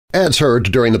Ads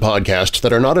heard during the podcast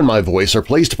that are not in my voice are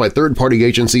placed by third-party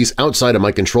agencies outside of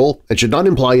my control and should not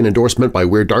imply an endorsement by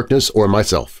Weird Darkness or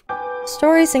myself.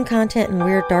 Stories and content in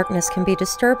Weird Darkness can be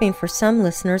disturbing for some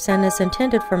listeners and is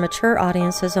intended for mature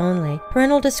audiences only.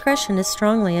 Parental discretion is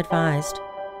strongly advised.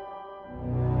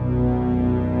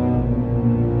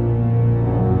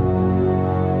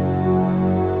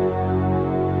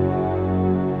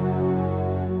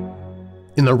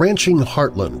 In the ranching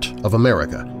heartland of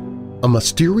America, a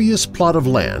mysterious plot of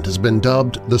land has been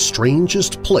dubbed the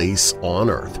strangest place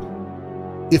on Earth.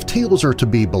 If tales are to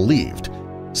be believed,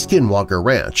 Skinwalker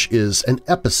Ranch is an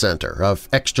epicenter of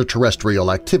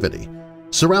extraterrestrial activity,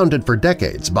 surrounded for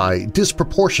decades by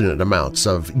disproportionate amounts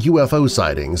of UFO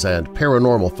sightings and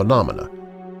paranormal phenomena.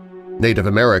 Native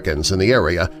Americans in the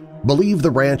area believe the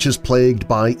ranch is plagued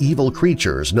by evil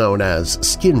creatures known as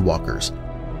Skinwalkers,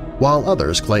 while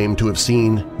others claim to have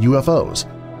seen UFOs,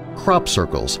 crop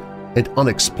circles, and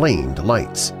unexplained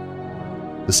lights.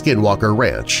 The Skinwalker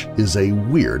Ranch is a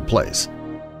weird place.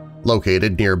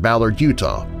 Located near Ballard,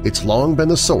 Utah, it's long been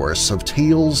the source of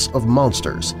tales of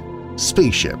monsters,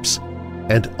 spaceships,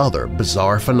 and other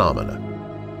bizarre phenomena.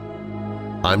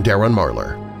 I'm Darren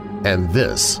Marlar, and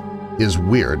this is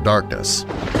Weird Darkness.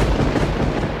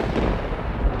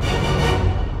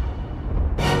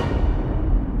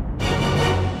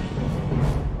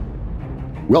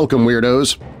 Welcome,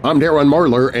 Weirdos! I'm Darren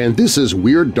Marlar, and this is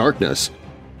Weird Darkness.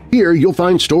 Here you'll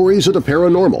find stories of the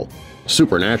paranormal,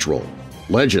 supernatural,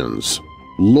 legends,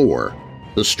 lore,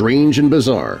 the strange and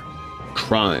bizarre,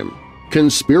 crime,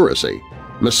 conspiracy,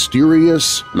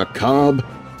 mysterious, macabre,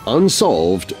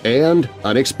 unsolved, and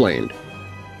unexplained.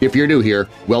 If you're new here,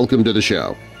 welcome to the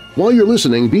show. While you're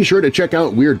listening, be sure to check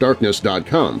out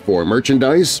WeirdDarkness.com for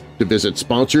merchandise, to visit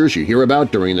sponsors you hear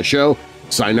about during the show,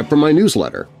 sign up for my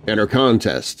newsletter, enter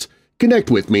contests,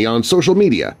 connect with me on social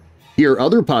media, hear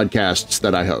other podcasts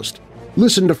that I host,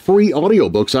 listen to free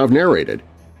audiobooks I've narrated.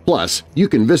 Plus, you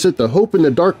can visit the Hope in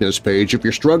the Darkness page if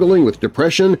you're struggling with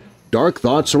depression, dark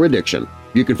thoughts, or addiction.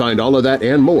 You can find all of that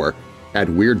and more at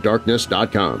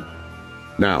WeirdDarkness.com.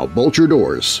 Now bolt your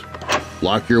doors,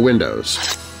 lock your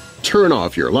windows, turn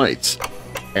off your lights,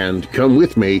 and come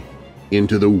with me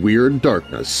into the Weird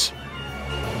Darkness.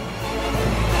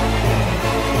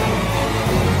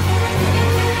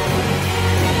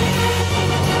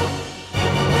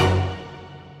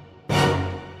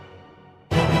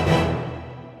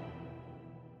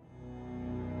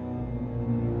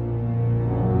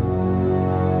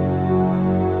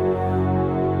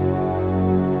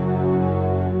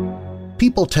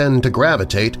 People tend to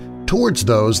gravitate towards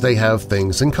those they have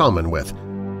things in common with,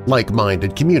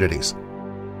 like-minded communities.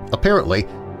 Apparently,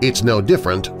 it's no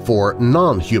different for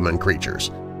non-human creatures.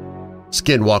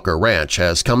 Skinwalker Ranch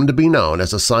has come to be known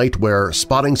as a site where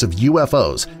spottings of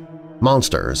UFOs,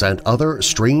 monsters, and other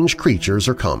strange creatures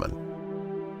are common.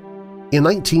 In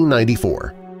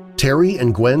 1994, Terry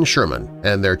and Gwen Sherman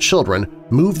and their children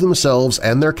moved themselves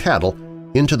and their cattle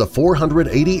into the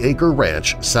 480-acre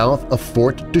ranch south of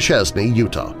Fort Duchesne,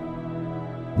 Utah.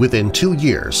 Within 2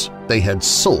 years, they had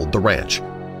sold the ranch,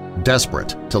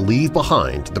 desperate to leave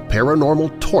behind the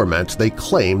paranormal torment they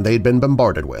claimed they'd been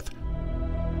bombarded with.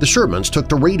 The Shermans took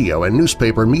to radio and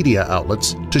newspaper media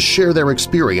outlets to share their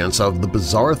experience of the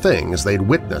bizarre things they'd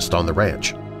witnessed on the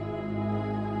ranch.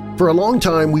 For a long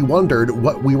time, we wondered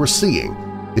what we were seeing,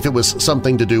 if it was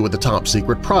something to do with the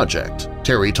top-secret project,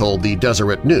 Terry told the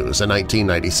Deseret News in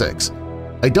 1996.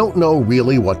 I don't know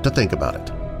really what to think about it.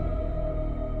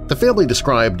 The family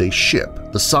described a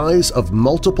ship the size of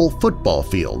multiple football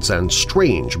fields and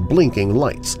strange blinking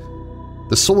lights.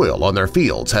 The soil on their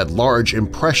fields had large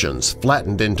impressions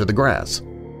flattened into the grass.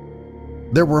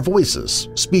 There were voices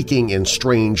speaking in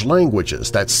strange languages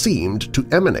that seemed to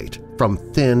emanate from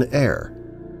thin air.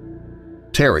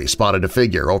 Terry spotted a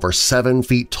figure over 7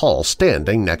 feet tall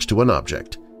standing next to an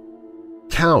object.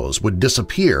 Cows would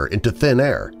disappear into thin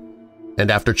air,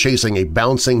 and after chasing a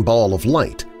bouncing ball of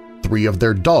light, 3 of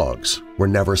their dogs were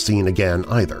never seen again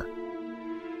either.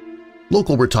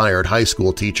 Local retired high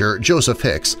school teacher Joseph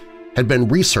Hicks had been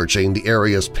researching the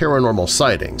area's paranormal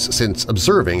sightings since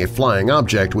observing a flying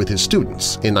object with his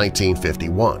students in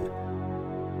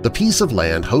 1951. The piece of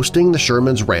land hosting the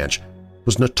Shermans' ranch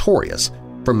was notorious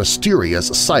for mysterious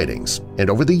sightings, and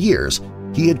over the years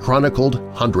he had chronicled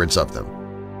hundreds of them.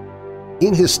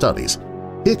 In his studies,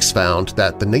 Hicks found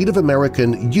that the Native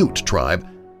American Ute tribe,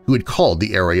 who had called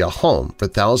the area home for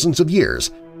thousands of years,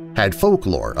 had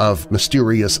folklore of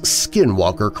mysterious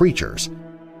skinwalker creatures.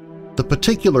 The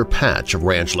particular patch of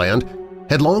ranch land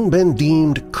had long been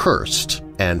deemed cursed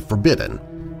and forbidden.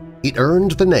 It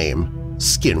earned the name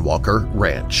Skinwalker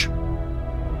Ranch.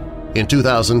 In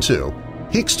 2002,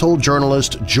 Hicks told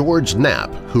journalist George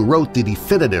Knapp, who wrote the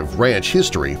definitive ranch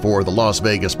history for the Las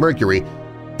Vegas Mercury,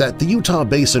 that the Utah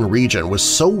Basin region was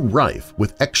so rife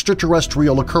with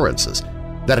extraterrestrial occurrences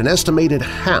that an estimated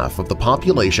half of the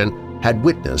population had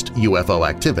witnessed UFO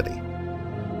activity.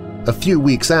 A few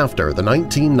weeks after the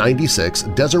 1996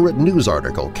 Deseret News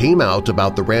article came out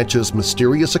about the ranch's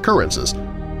mysterious occurrences,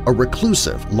 a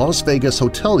reclusive Las Vegas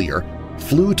hotelier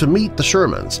flew to meet the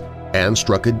Shermans and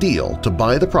struck a deal to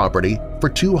buy the property for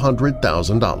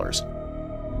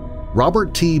 $200,000.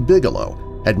 Robert T.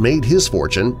 Bigelow had made his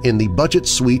fortune in the Budget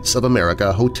Suites of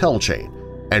America hotel chain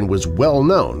and was well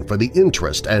known for the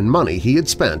interest and money he had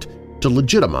spent to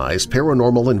legitimize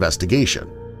paranormal investigation.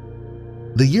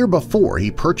 The year before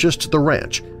he purchased the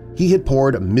ranch, he had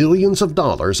poured millions of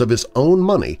dollars of his own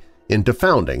money into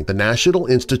founding the National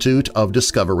Institute of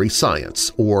Discovery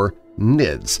Science, or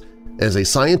NIDS, as a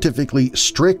scientifically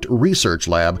strict research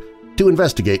lab to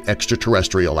investigate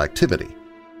extraterrestrial activity.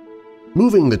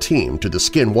 Moving the team to the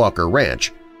Skinwalker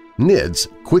Ranch, NIDS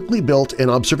quickly built an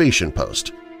observation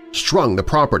post, strung the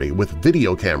property with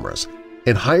video cameras,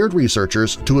 and hired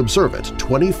researchers to observe it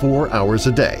 24 hours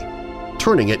a day,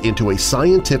 turning it into a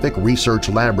scientific research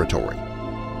laboratory.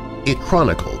 It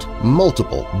chronicled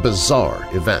multiple bizarre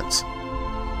events.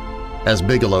 As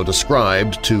Bigelow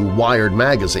described to Wired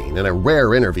magazine in a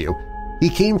rare interview, he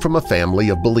came from a family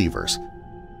of believers.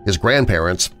 His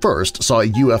grandparents first saw a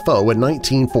UFO in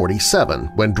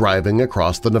 1947 when driving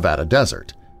across the Nevada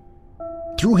desert.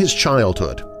 Through his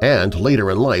childhood and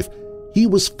later in life, he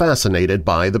was fascinated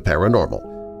by the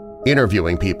paranormal,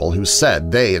 interviewing people who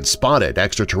said they had spotted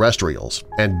extraterrestrials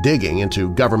and digging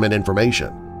into government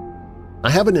information.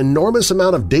 I have an enormous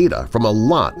amount of data from a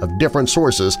lot of different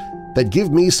sources that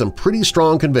give me some pretty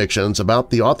strong convictions about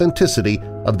the authenticity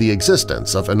of the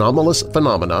existence of anomalous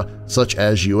phenomena such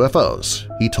as UFOs,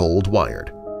 he told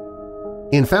Wired.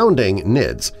 In founding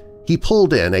NIDS, he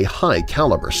pulled in a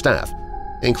high-caliber staff,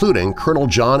 including Colonel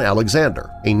John Alexander,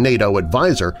 a NATO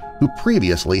advisor who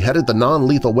previously headed the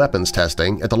non-lethal weapons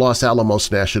testing at the Los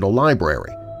Alamos National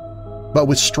Library. But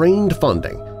with strained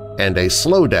funding and a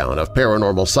slowdown of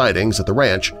paranormal sightings at the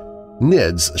ranch,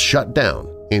 NIDS shut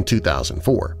down in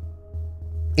 2004.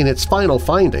 In its final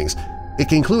findings, it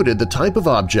concluded the type of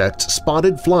objects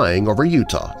spotted flying over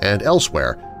Utah and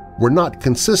elsewhere were not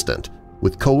consistent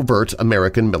with covert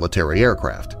American military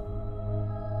aircraft.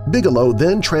 Bigelow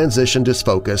then transitioned his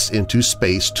focus into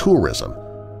space tourism,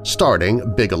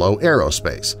 starting Bigelow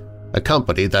Aerospace, a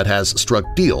company that has struck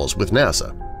deals with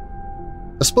NASA.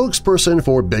 A spokesperson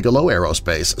for Bigelow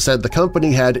Aerospace said the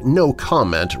company had no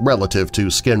comment relative to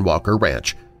Skinwalker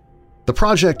Ranch. The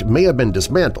project may have been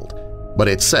dismantled, but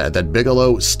it said that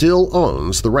Bigelow still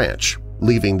owns the ranch,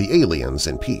 leaving the aliens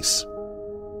in peace.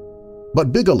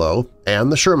 But Bigelow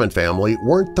and the Sherman family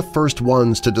weren't the first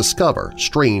ones to discover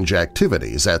strange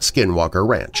activities at Skinwalker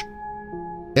Ranch.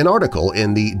 An article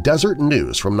in the Desert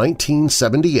News from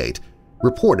 1978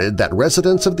 reported that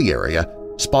residents of the area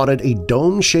spotted a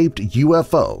dome-shaped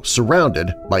UFO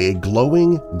surrounded by a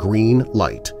glowing green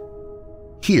light.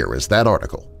 Here is that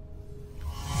article.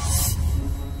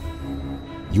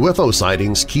 UFO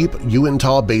sightings keep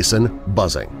Uintah Basin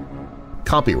buzzing.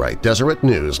 Copyright Deseret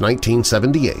News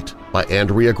 1978 by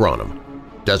Andrea Gronum,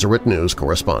 Deseret News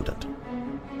correspondent.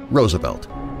 Roosevelt.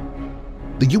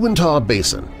 The Uintah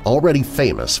Basin, already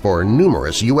famous for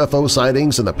numerous UFO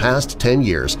sightings in the past 10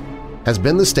 years, has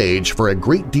been the stage for a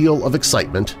great deal of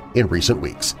excitement in recent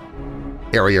weeks.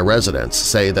 Area residents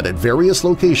say that at various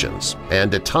locations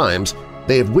and at times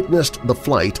they have witnessed the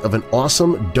flight of an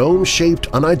awesome dome-shaped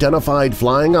unidentified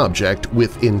flying object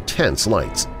with intense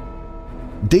lights.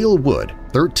 Dale Wood,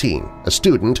 13, a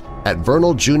student at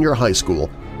Vernal Junior High School,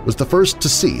 was the first to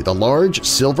see the large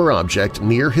silver object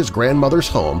near his grandmother's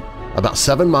home about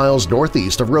 7 miles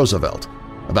northeast of Roosevelt,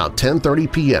 about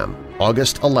 10:30 p.m.,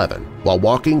 August 11, while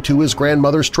walking to his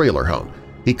grandmother's trailer home.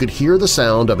 He could hear the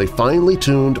sound of a finely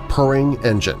tuned purring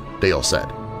engine, Dale said.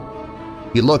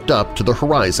 He looked up to the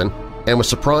horizon and was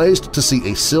surprised to see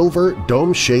a silver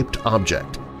dome-shaped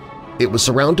object. It was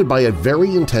surrounded by a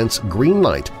very intense green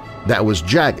light that was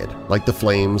jagged like the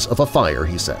flames of a fire,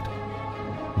 he said.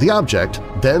 The object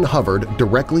then hovered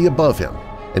directly above him,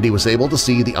 and he was able to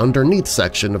see the underneath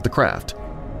section of the craft.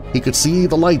 He could see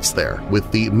the lights there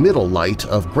with the middle light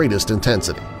of greatest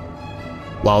intensity.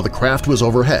 While the craft was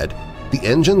overhead, the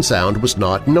engine sound was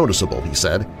not noticeable, he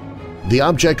said. The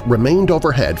object remained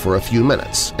overhead for a few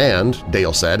minutes, and,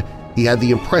 Dale said, he had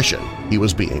the impression he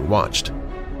was being watched.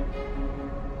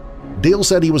 Dale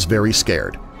said he was very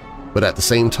scared, but at the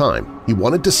same time he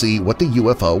wanted to see what the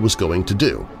UFO was going to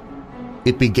do.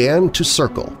 It began to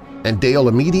circle, and Dale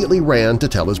immediately ran to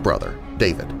tell his brother,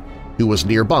 David, who was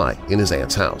nearby in his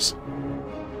aunt's house.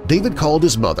 David called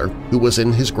his mother, who was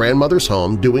in his grandmother's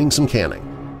home doing some canning,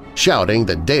 shouting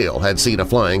that Dale had seen a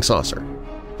flying saucer.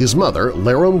 His mother,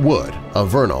 Laram Wood of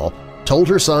Vernal, told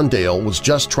her son Dale was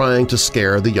just trying to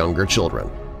scare the younger children.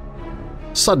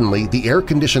 Suddenly, the air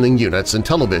conditioning units and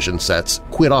television sets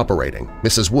quit operating.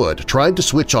 Mrs. Wood tried to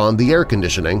switch on the air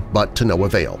conditioning, but to no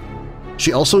avail.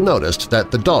 She also noticed that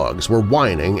the dogs were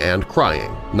whining and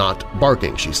crying, not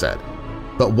barking, she said,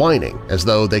 but whining as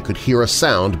though they could hear a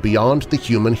sound beyond the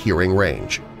human hearing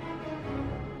range.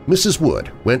 Mrs.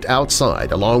 Wood went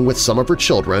outside along with some of her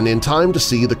children in time to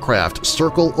see the craft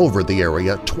circle over the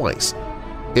area twice.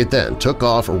 It then took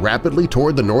off rapidly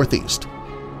toward the northeast.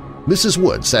 Mrs.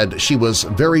 Wood said she was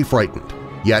very frightened,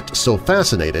 yet so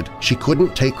fascinated she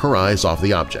couldn't take her eyes off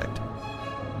the object.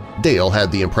 Dale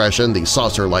had the impression the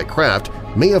saucer-like craft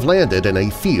may have landed in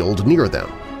a field near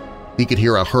them. He could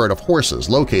hear a herd of horses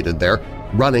located there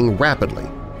running rapidly.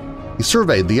 He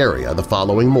surveyed the area the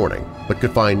following morning but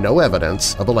could find no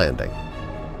evidence of a landing.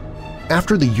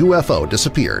 After the UFO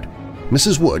disappeared,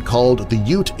 Mrs. Wood called the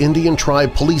Ute Indian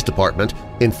Tribe Police Department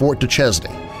in Fort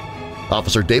Duchesne.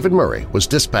 Officer David Murray was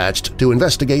dispatched to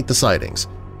investigate the sightings.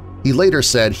 He later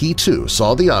said he too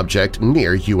saw the object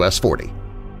near US 40.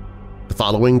 The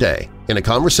following day, in a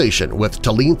conversation with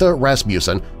Talitha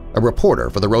Rasmussen, a reporter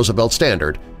for the Roosevelt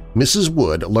Standard, Mrs.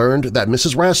 Wood learned that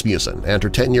Mrs. Rasmussen and her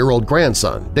 10-year-old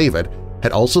grandson, David,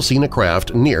 had also seen a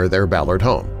craft near their Ballard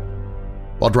home.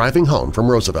 While driving home from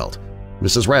Roosevelt,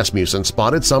 Mrs. Rasmussen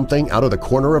spotted something out of the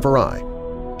corner of her eye.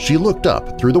 She looked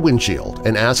up through the windshield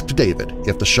and asked David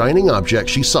if the shining object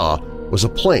she saw was a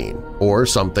plane or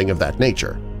something of that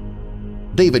nature.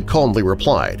 David calmly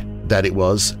replied that it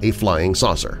was a flying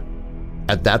saucer.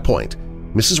 At that point,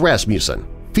 Mrs. Rasmussen,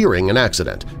 fearing an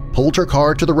accident, pulled her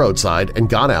car to the roadside and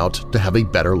got out to have a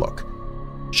better look.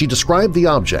 She described the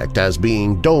object as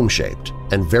being dome-shaped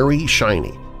and very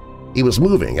shiny. It was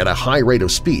moving at a high rate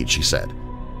of speed, she said.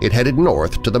 It headed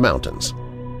north to the mountains.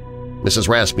 Mrs.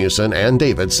 Rasmussen and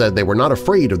David said they were not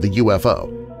afraid of the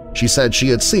UFO. She said she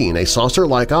had seen a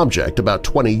saucer-like object about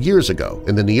 20 years ago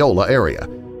in the Neola area,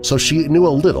 so she knew a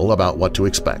little about what to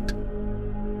expect.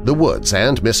 The Woods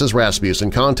and Mrs.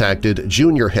 Rasmussen contacted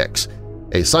Junior Hicks,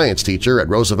 a science teacher at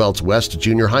Roosevelt's West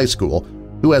Junior High School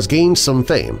who has gained some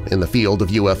fame in the field of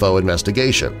UFO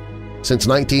investigation. Since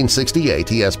 1968,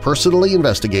 he has personally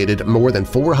investigated more than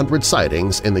 400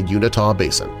 sightings in the Utah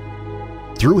Basin.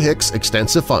 Through Hicks'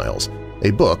 extensive files,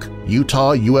 a book,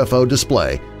 Utah UFO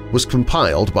Display, was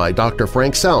compiled by Dr.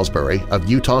 Frank Salisbury of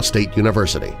Utah State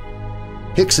University.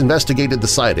 Hicks investigated the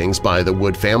sightings by the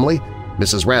Wood family,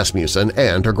 Mrs. Rasmussen,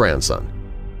 and her grandson.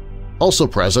 Also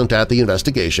present at the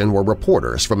investigation were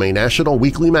reporters from a national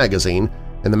weekly magazine,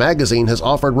 and the magazine has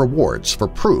offered rewards for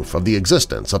proof of the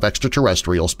existence of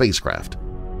extraterrestrial spacecraft.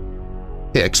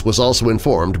 Hicks was also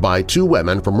informed by two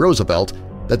women from Roosevelt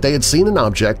that they had seen an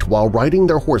object while riding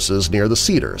their horses near the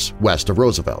Cedars west of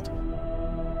Roosevelt.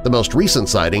 The most recent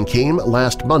sighting came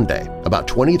last Monday, about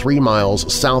 23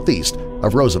 miles southeast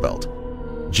of Roosevelt.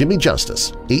 Jimmy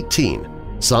Justice, 18,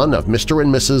 son of Mr.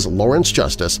 and Mrs. Lawrence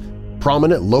Justice,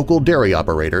 prominent local dairy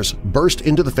operators, burst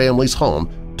into the family's home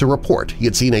to report he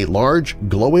had seen a large,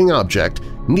 glowing object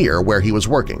near where he was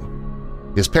working.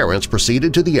 His parents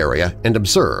proceeded to the area and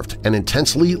observed an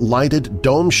intensely lighted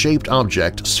dome-shaped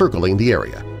object circling the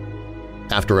area.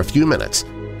 After a few minutes,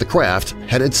 the craft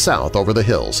headed south over the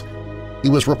hills. He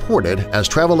was reported as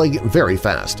traveling very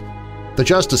fast. The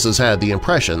Justices had the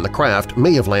impression the craft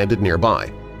may have landed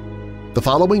nearby. The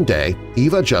following day,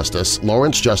 Eva Justice,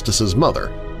 Lawrence Justice's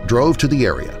mother, drove to the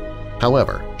area.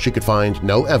 However, she could find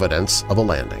no evidence of a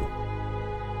landing.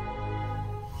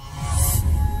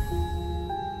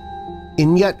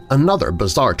 In yet another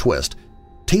bizarre twist,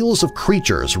 tales of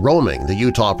creatures roaming the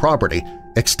Utah property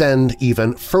extend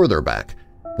even further back,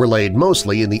 relayed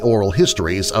mostly in the oral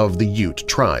histories of the Ute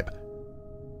tribe.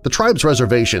 The tribe's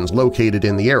reservations located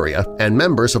in the area, and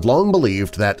members have long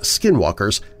believed that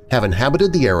Skinwalkers have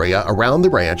inhabited the area around the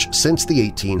ranch since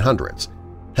the 1800s,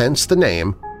 hence the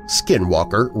name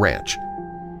Skinwalker Ranch.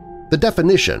 The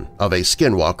definition of a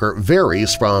skinwalker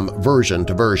varies from version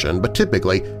to version, but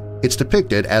typically it's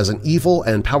depicted as an evil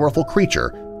and powerful creature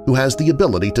who has the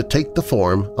ability to take the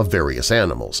form of various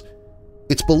animals.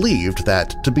 It's believed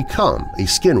that to become a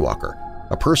skinwalker,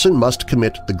 a person must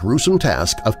commit the gruesome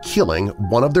task of killing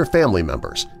one of their family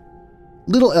members.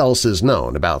 Little else is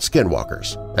known about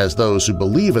skinwalkers, as those who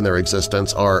believe in their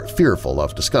existence are fearful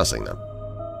of discussing them.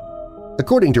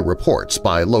 According to reports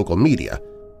by local media,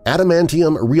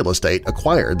 Adamantium Real Estate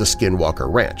acquired the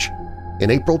Skinwalker Ranch. In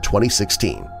April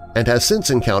 2016, and has since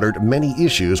encountered many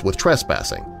issues with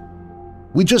trespassing.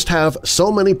 "We just have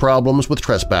so many problems with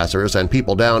trespassers and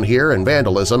people down here and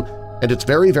vandalism, and it's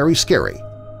very, very scary,"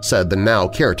 said the now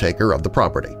caretaker of the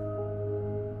property.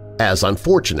 As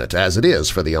unfortunate as it is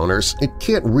for the owners, it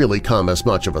can't really come as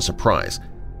much of a surprise.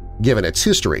 Given its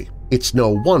history, it's no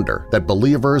wonder that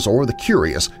believers or the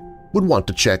curious would want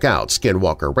to check out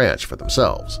Skinwalker Ranch for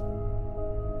themselves.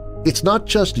 It's not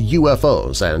just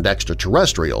UFOs and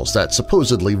extraterrestrials that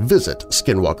supposedly visit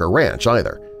Skinwalker Ranch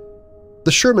either.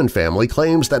 The Sherman family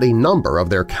claims that a number of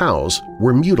their cows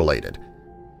were mutilated.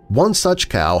 One such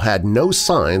cow had no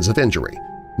signs of injury,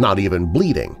 not even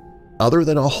bleeding, other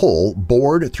than a hole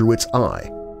bored through its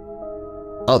eye.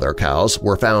 Other cows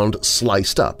were found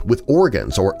sliced up with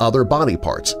organs or other body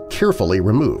parts carefully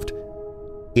removed.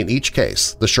 In each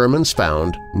case, the Shermans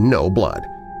found no blood.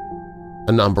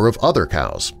 A number of other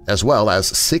cows, as well as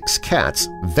 6 cats,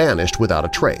 vanished without a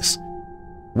trace.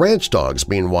 Ranch dogs,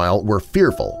 meanwhile, were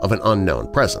fearful of an unknown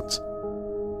presence.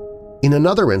 In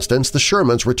another instance, the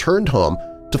Shermans returned home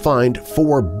to find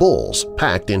 4 bulls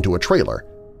packed into a trailer.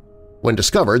 When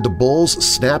discovered, the bulls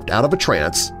snapped out of a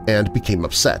trance and became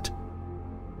upset.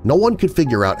 No one could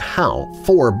figure out how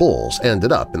 4 bulls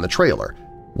ended up in the trailer,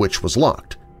 which was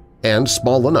locked, and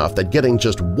small enough that getting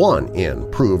just 1 in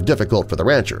proved difficult for the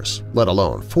ranchers, let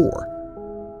alone 4.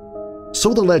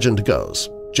 So the legend goes,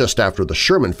 just after the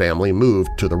Sherman family moved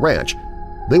to the ranch,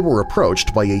 they were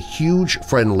approached by a huge,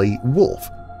 friendly wolf.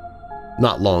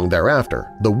 Not long thereafter,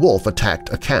 the wolf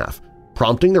attacked a calf,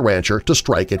 prompting the rancher to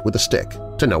strike it with a stick,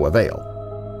 to no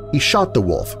avail. He shot the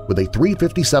wolf with a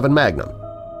 .357 Magnum,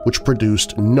 which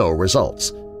produced no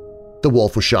results. The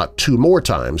wolf was shot 2 more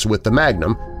times with the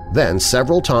Magnum, then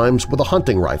several times with a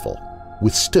hunting rifle,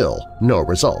 with still no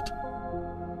result.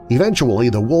 Eventually,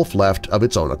 the wolf left of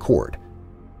its own accord.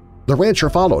 The rancher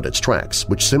followed its tracks,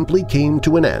 which simply came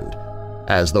to an end,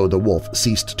 as though the wolf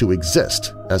ceased to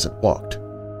exist as it walked.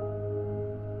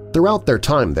 Throughout their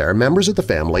time there, members of the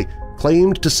family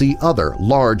claimed to see other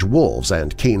large wolves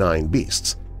and canine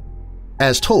beasts.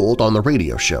 As told on the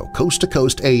radio show Coast to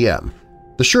Coast AM,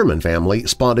 the Sherman family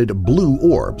spotted blue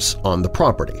orbs on the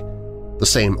property, the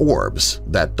same orbs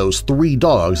that those 3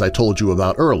 dogs I told you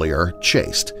about earlier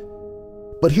chased.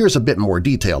 But here's a bit more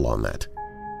detail on that.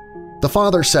 The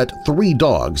father set 3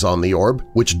 dogs on the orb,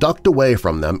 which ducked away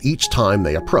from them each time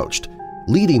they approached,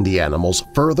 leading the animals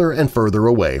further and further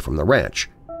away from the ranch.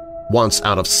 Once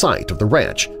out of sight of the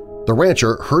ranch, the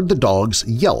rancher heard the dogs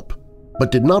yelp,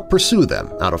 but did not pursue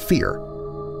them out of fear.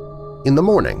 In the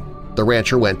morning, the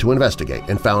rancher went to investigate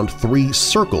and found 3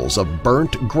 circles of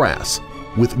burnt grass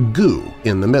with goo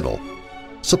in the middle,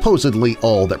 supposedly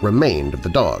all that remained of the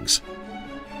dogs.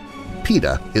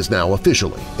 PETA is now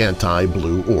officially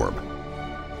anti-blue orb.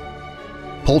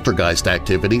 Poltergeist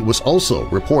activity was also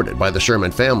reported by the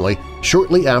Sherman family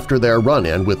shortly after their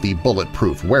run-in with the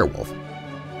bulletproof werewolf.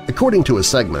 According to a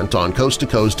segment on Coast to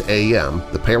Coast AM,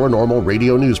 the paranormal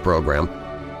radio news program,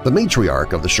 the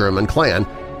matriarch of the Sherman clan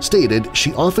stated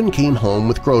she often came home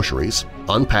with groceries,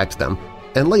 unpacked them,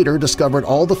 and later discovered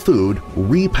all the food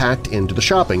repacked into the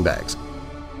shopping bags.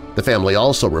 The family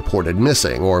also reported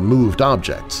missing or moved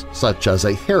objects, such as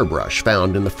a hairbrush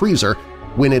found in the freezer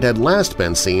when it had last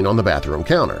been seen on the bathroom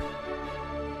counter.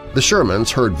 The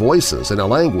Shermans heard voices in a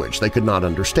language they could not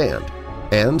understand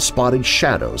and spotted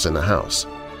shadows in the house.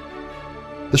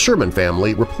 The Sherman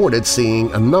family reported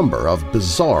seeing a number of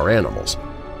bizarre animals,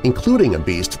 including a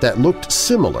beast that looked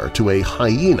similar to a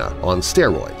hyena on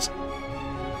steroids.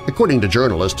 According to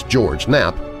journalist George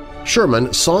Knapp,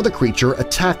 Sherman saw the creature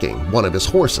attacking one of his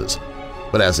horses,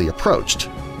 but as he approached,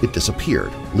 it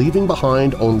disappeared, leaving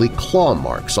behind only claw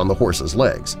marks on the horse's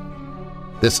legs.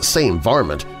 This same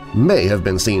varmint may have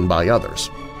been seen by others.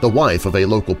 The wife of a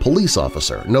local police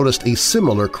officer noticed a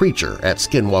similar creature at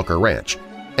Skinwalker Ranch,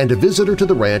 and a visitor to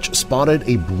the ranch spotted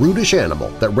a brutish animal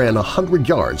that ran 100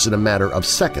 yards in a matter of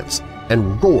seconds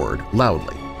and roared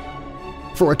loudly.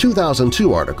 For a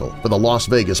 2002 article for the Las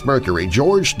Vegas Mercury,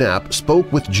 George Knapp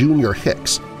spoke with Junior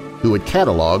Hicks, who had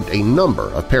cataloged a number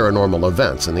of paranormal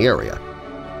events in the area.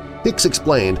 Hicks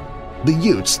explained, "The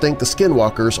Utes think the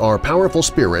Skinwalkers are powerful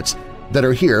spirits that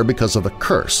are here because of a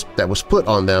curse that was put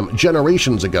on them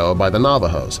generations ago by the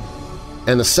Navajos,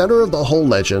 and the center of the whole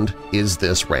legend is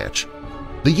this ranch.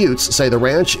 The Utes say the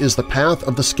ranch is the path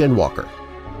of the Skinwalker.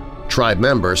 Tribe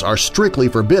members are strictly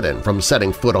forbidden from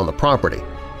setting foot on the property.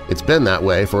 It's been that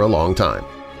way for a long time."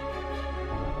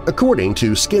 According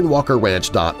to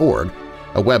skinwalkerranch.org,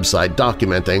 a website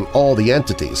documenting all the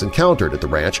entities encountered at the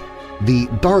ranch, the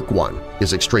Dark One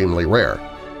is extremely rare.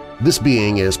 This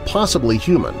being is possibly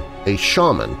human, a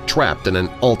shaman trapped in an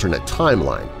alternate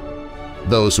timeline.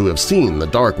 Those who have seen the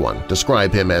Dark One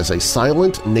describe him as a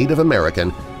silent Native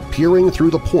American peering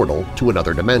through the portal to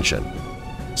another dimension.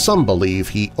 Some believe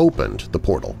he opened the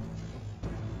portal.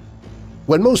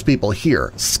 When most people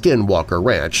hear Skinwalker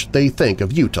Ranch, they think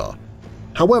of Utah.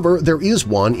 However, there is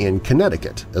one in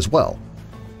Connecticut as well.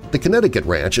 The Connecticut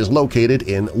Ranch is located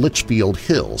in Litchfield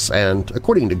Hills and,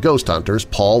 according to ghost hunters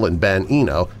Paul and Ben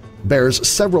Eno, bears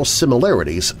several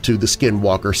similarities to the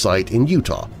Skinwalker site in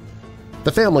Utah.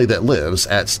 The family that lives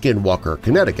at Skinwalker,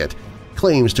 Connecticut,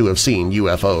 claims to have seen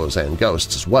UFOs and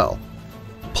ghosts as well.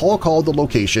 Paul called the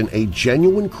location a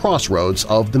genuine crossroads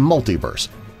of the multiverse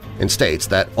and states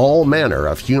that all manner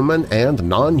of human and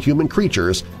non-human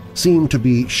creatures seem to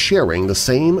be sharing the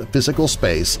same physical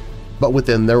space but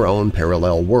within their own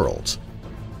parallel worlds.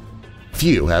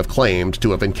 Few have claimed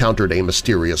to have encountered a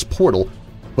mysterious portal,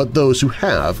 but those who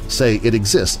have say it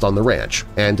exists on the ranch,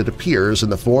 and it appears in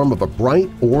the form of a bright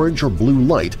orange or blue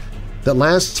light that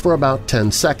lasts for about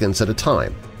 10 seconds at a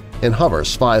time and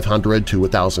hovers 500 to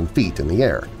 1,000 feet in the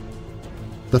air.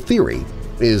 The theory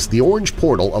is the orange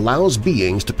portal allows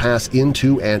beings to pass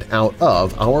into and out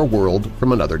of our world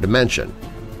from another dimension,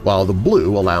 while the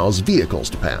blue allows vehicles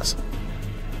to pass.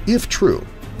 If true,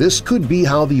 this could be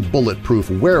how the bulletproof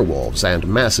werewolves and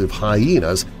massive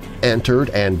hyenas entered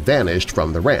and vanished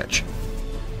from the ranch,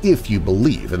 if you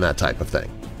believe in that type of thing.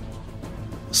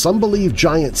 Some believe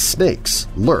giant snakes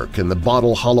lurk in the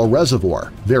Bottle Hollow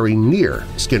Reservoir very near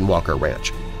Skinwalker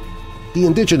Ranch. The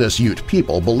indigenous Ute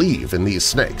people believe in these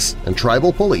snakes, and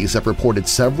tribal police have reported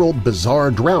several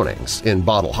bizarre drownings in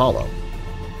Bottle Hollow.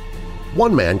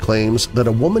 One man claims that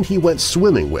a woman he went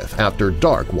swimming with after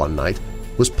dark one night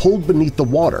was pulled beneath the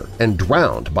water and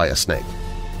drowned by a snake.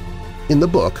 In the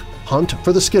book Hunt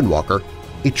for the Skinwalker,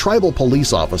 a tribal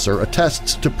police officer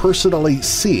attests to personally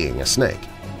seeing a snake.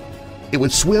 It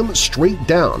would swim straight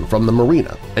down from the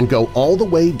marina and go all the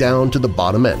way down to the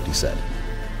bottom end, he said.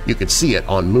 You could see it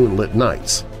on moonlit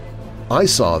nights. I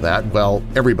saw that, well,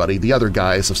 the other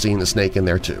guys have seen the snake in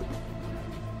there too.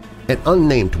 An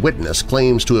unnamed witness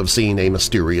claims to have seen a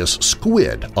mysterious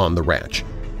squid on the ranch.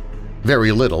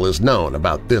 Very little is known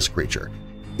about this creature.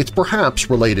 It's perhaps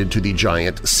related to the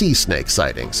giant sea snake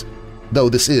sightings, though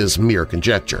this is mere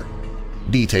conjecture.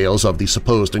 Details of the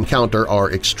supposed encounter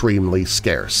are extremely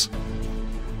scarce.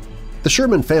 The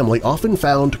Sherman family often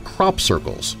found crop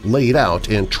circles laid out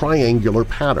in triangular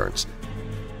patterns.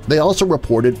 They also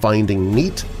reported finding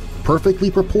neat,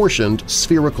 perfectly proportioned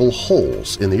spherical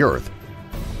holes in the earth.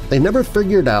 They never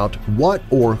figured out what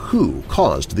or who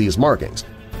caused these markings,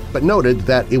 but noted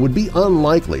that it would be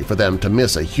unlikely for them to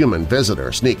miss a human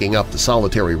visitor sneaking up the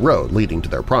solitary road leading to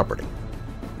their property.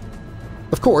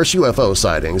 Of course, UFO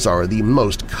sightings are the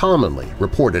most commonly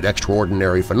reported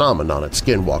extraordinary phenomenon at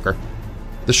Skinwalker.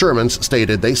 The Shermans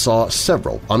stated they saw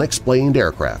several unexplained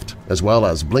aircraft as well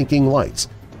as blinking lights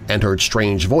and heard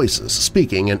strange voices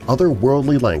speaking in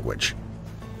otherworldly language.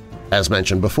 As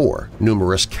mentioned before,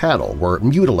 numerous cattle were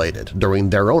mutilated during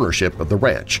their ownership of the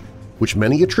ranch, which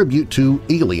many attribute to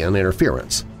alien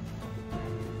interference.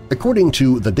 According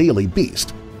to the Daily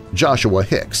Beast, Joshua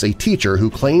Hicks, a teacher who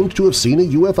claimed to have seen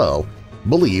a UFO,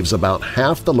 believes about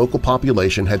half the local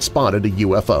population had spotted a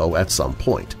UFO at some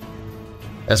point.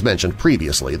 As mentioned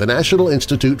previously, the National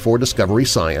Institute for Discovery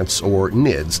Science, or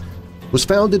NIDS, was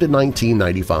founded in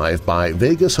 1995 by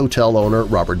Vegas hotel owner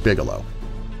Robert Bigelow.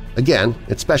 Again,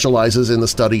 it specializes in the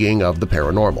studying of the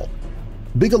paranormal.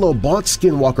 Bigelow bought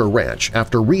Skinwalker Ranch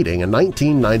after reading a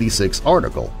 1996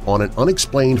 article on an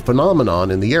unexplained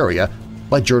phenomenon in the area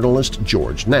by journalist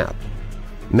George Knapp.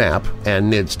 Knapp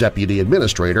and NIDS deputy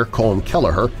administrator Colm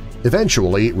Kelleher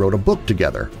eventually wrote a book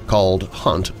together called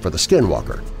Hunt for the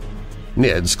Skinwalker.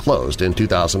 NIDS closed in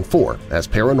 2004 as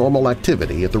paranormal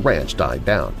activity at the ranch died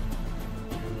down.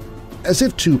 As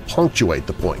if to punctuate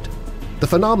the point, the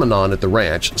phenomenon at the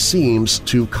ranch seems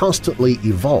to constantly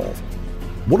evolve.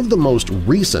 One of the most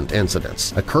recent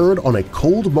incidents occurred on a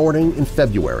cold morning in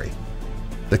February.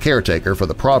 The caretaker for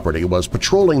the property was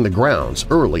patrolling the grounds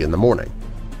early in the morning.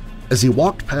 As he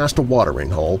walked past a watering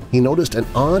hole, he noticed an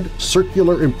odd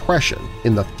circular impression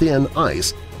in the thin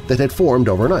ice that had formed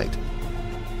overnight.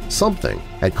 Something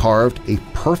had carved a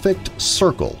perfect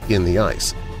circle in the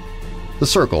ice. The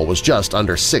circle was just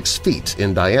under 6 feet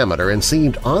in diameter and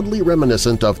seemed oddly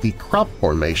reminiscent of the crop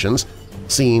formations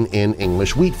seen in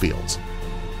English wheat fields.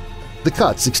 The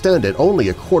cuts extended only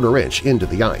a quarter-inch into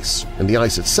the ice, and the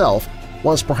ice itself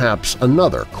was perhaps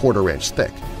another quarter-inch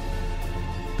thick.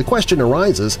 The question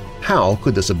arises, how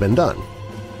could this have been done?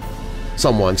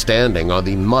 Someone standing on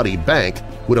the muddy bank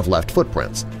would have left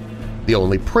footprints. The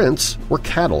only prints were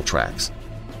cattle tracks.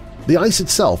 The ice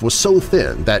itself was so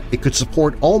thin that it could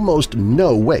support almost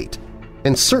no weight,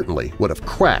 and certainly would have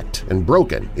cracked and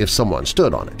broken if someone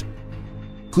stood on it.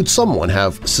 Could someone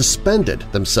have suspended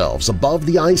themselves above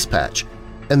the ice patch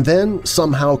and then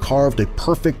somehow carved a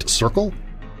perfect circle?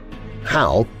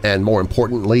 How, and more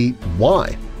importantly,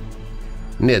 why?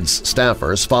 NIDS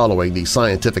staffers following the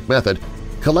scientific method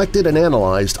collected and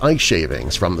analyzed ice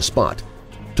shavings from the spot,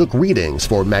 took readings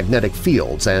for magnetic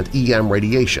fields and EM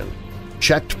radiation,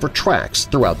 checked for tracks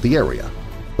throughout the area,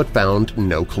 but found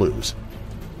no clues.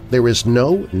 There is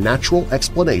no natural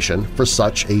explanation for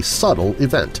such a subtle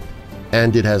event,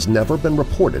 and it has never been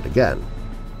reported again.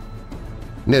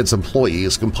 NIDS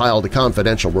employees compiled a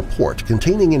confidential report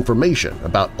containing information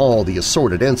about all the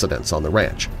assorted incidents on the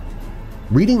ranch.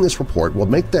 Reading this report will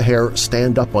make the hair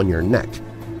stand up on your neck.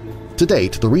 To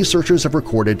date, the researchers have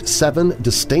recorded 7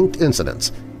 distinct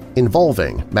incidents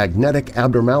involving magnetic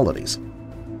abnormalities.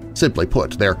 Simply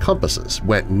put, their compasses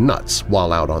went nuts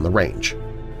while out on the range.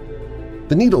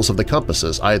 The needles of the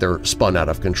compasses either spun out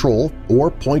of control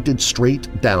or pointed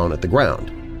straight down at the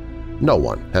ground. No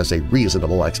one has a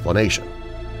reasonable explanation.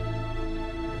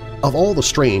 Of all the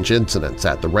strange incidents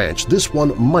at the ranch, this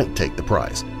one might take the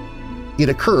prize. It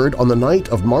occurred on the night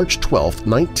of March 12,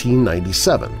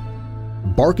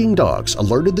 1997. Barking dogs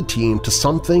alerted the team to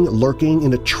something lurking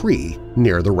in a tree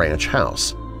near the ranch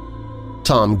house.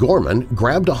 Tom Gorman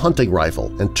grabbed a hunting rifle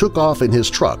and took off in his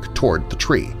truck toward the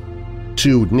tree.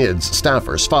 2 NIDS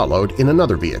staffers followed in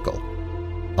another vehicle.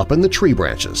 Up in the tree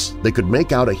branches, they could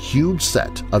make out a huge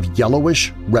set of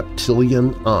yellowish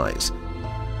reptilian eyes.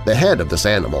 The head of this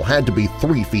animal had to be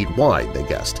 3 feet wide, they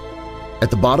guessed. At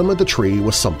the bottom of the tree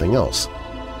was something else.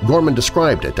 Gorman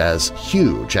described it as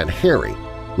huge and hairy,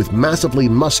 with massively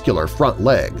muscular front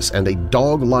legs and a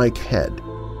dog-like head.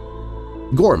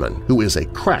 Gorman, who is a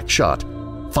crack shot,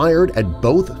 fired at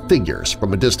both figures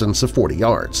from a distance of 40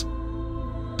 yards.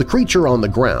 The creature on the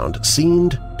ground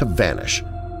seemed to vanish.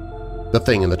 The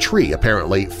thing in the tree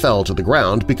apparently fell to the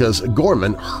ground because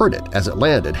Gorman heard it as it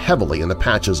landed heavily in the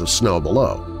patches of snow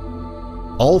below.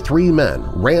 All 3 men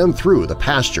ran through the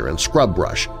pasture and scrub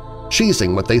brush,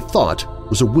 chasing what they thought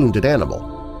was a wounded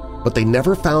animal, but they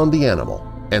never found the animal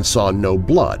and saw no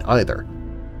blood either.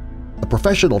 A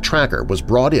professional tracker was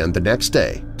brought in the next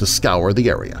day to scour the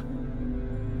area.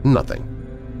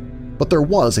 Nothing. But there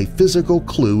was a physical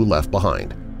clue left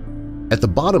behind. At the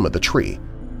bottom of the tree,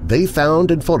 they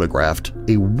found and photographed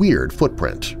a weird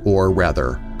footprint, or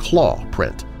rather, claw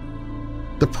print.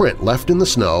 The print left in the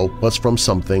snow was from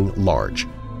something large.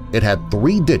 It had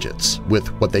 3 digits with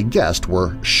what they guessed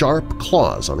were sharp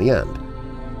claws on the end.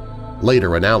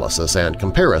 Later analysis and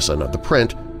comparison of the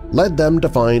print led them to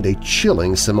find a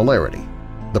chilling similarity.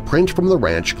 The print from the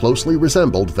ranch closely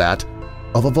resembled that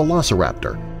of a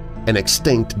velociraptor, an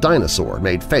extinct dinosaur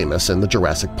made famous in the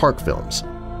Jurassic Park films.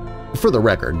 For the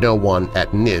record, no one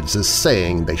at NIDS is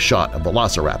saying they shot a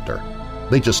velociraptor.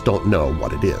 They just don't know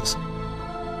what it is.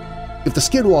 If the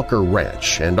Skinwalker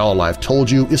Ranch and all I've told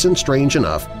you isn't strange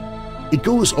enough, it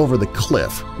goes over the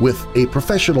cliff with a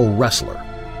professional wrestler.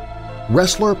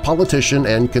 Wrestler, politician,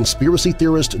 and conspiracy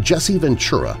theorist Jesse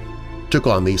Ventura took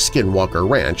on the Skinwalker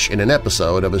Ranch in an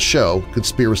episode of his show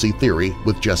Conspiracy Theory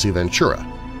with Jesse Ventura,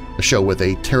 a show with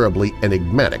a terribly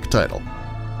enigmatic title.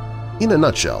 In a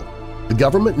nutshell, the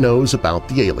government knows about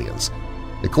the aliens.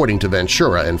 According to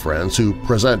Ventura and friends who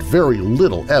present very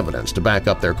little evidence to back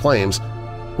up their claims,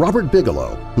 Robert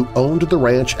Bigelow, who owned the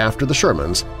ranch after the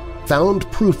Shermans,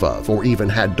 found proof of or even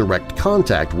had direct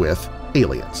contact with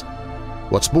aliens.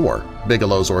 What's more,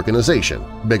 Bigelow's organization,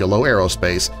 Bigelow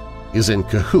Aerospace, is in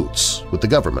cahoots with the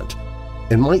government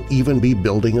and might even be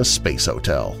building a space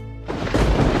hotel.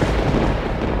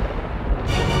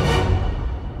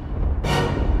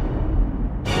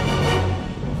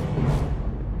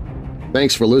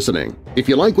 Thanks for listening. If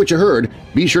you like what you heard,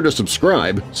 be sure to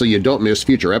subscribe so you don't miss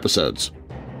future episodes.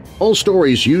 All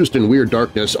stories used in Weird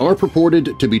Darkness are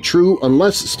purported to be true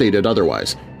unless stated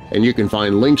otherwise, and you can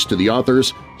find links to the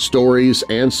authors, stories,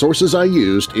 and sources I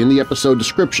used in the episode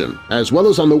description, as well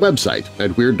as on the website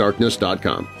at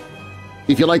WeirdDarkness.com.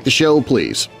 If you like the show,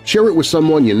 please share it with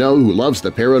someone you know who loves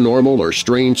the paranormal or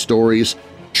strange stories,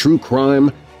 true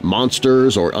crime,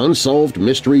 monsters, or unsolved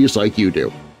mysteries like you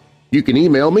do. You can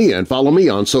email me and follow me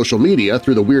on social media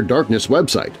through the Weird Darkness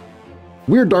website.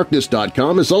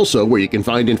 WeirdDarkness.com is also where you can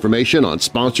find information on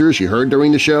sponsors you heard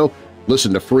during the show,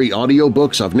 listen to free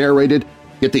audiobooks I've narrated,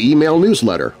 get the email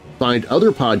newsletter, find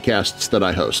other podcasts that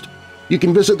I host. You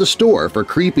can visit the store for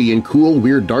creepy and cool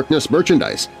Weird Darkness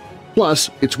merchandise. Plus,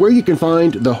 it's where you can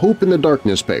find the Hope in the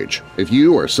Darkness page if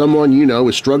you or someone you know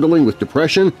is struggling with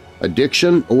depression,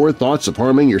 addiction, or thoughts of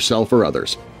harming yourself or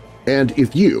others. And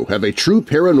if you have a true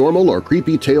paranormal or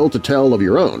creepy tale to tell of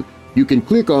your own, you can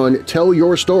click on Tell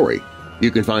Your Story.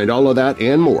 You can find all of that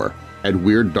and more at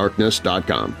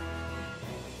WeirdDarkness.com.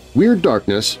 Weird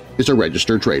Darkness is a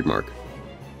registered trademark.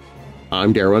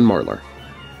 I'm Darren Marlar.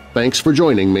 Thanks for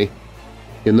joining me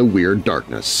in the Weird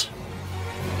Darkness.